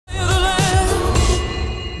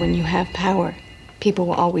When you have power, people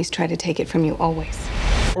will always try to take it from you, always.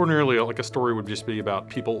 Ordinarily, like a story would just be about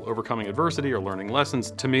people overcoming adversity or learning lessons.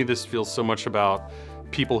 To me, this feels so much about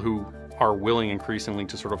people who are willing increasingly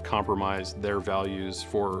to sort of compromise their values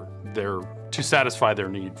to satisfy their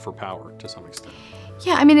need for power to some extent.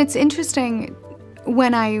 Yeah, I mean, it's interesting.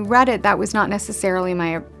 When I read it, that was not necessarily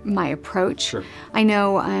my approach. Sure. I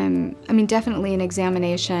know, I mean, definitely an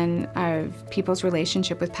examination of people's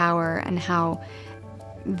relationship with power and how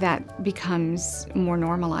that becomes more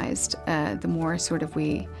normalized the more sort of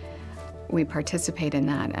we participate in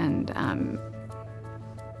that. And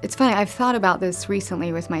it's funny, I've thought about this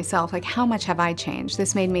recently with myself, like how much have I changed?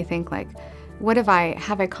 This made me think like, have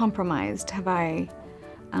I compromised? What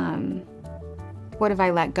have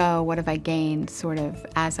I let go? What have I gained sort of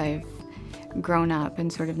as I've grown up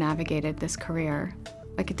and sort of navigated this career?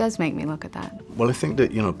 Like it does make me look at that. Well, I think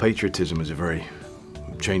that, patriotism is a very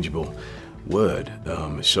changeable word.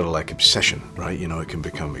 It's sort of like obsession, right? It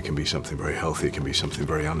can be something very healthy, it can be something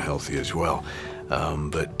very unhealthy as well.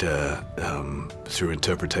 But through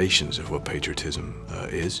interpretations of what patriotism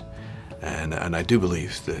is, and I do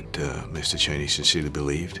believe that Mr. Cheney sincerely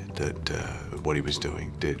believed that what he was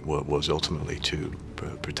doing was ultimately to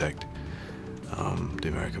protect the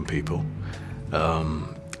American people.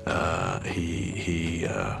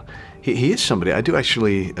 He is somebody, I do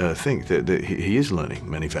actually think that he is learning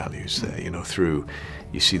many values there, through,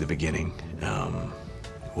 you see the beginning,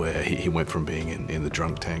 where he went from being in the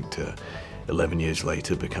drunk tank to 11 years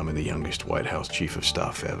later becoming the youngest White House chief of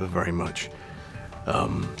staff ever, very much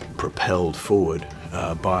propelled forward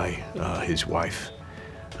by his wife,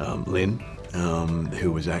 Lynn,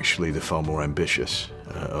 who was actually the far more ambitious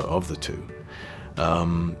of the two.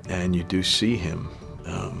 And you do see him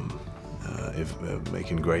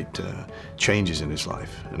making great changes in his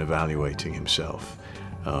life and evaluating himself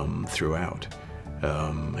throughout.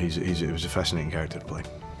 It was a fascinating character to play.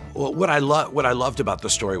 Well, what I loved about the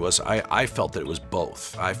story was I felt that it was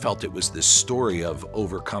both. I felt it was this story of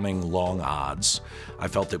overcoming long odds. I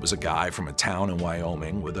felt it was a guy from a town in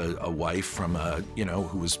Wyoming with a wife from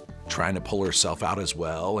who was trying to pull herself out as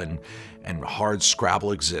well, and hard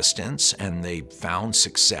scrabble existence, and they found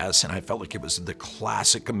success, and I felt like it was the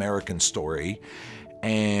classic American story,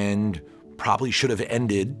 and probably should have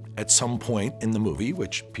ended at some point in the movie,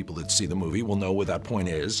 which people that see the movie will know what that point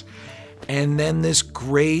is. And then this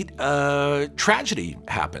great tragedy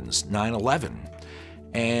happens, 9/11.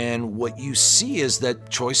 And what you see is that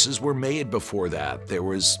choices were made before that. There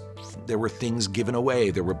were things given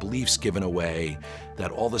away, there were beliefs given away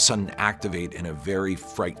that all of a sudden activate in a very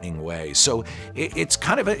frightening way. So it's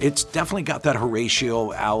definitely got that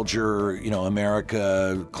Horatio Alger,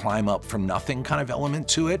 America climb up from nothing kind of element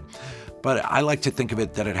to it. But I like to think of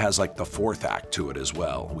it that it has like the fourth act to it as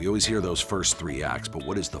well. We always hear those first three acts, but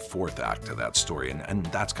what is the fourth act of that story? And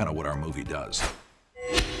that's kind of what our movie does.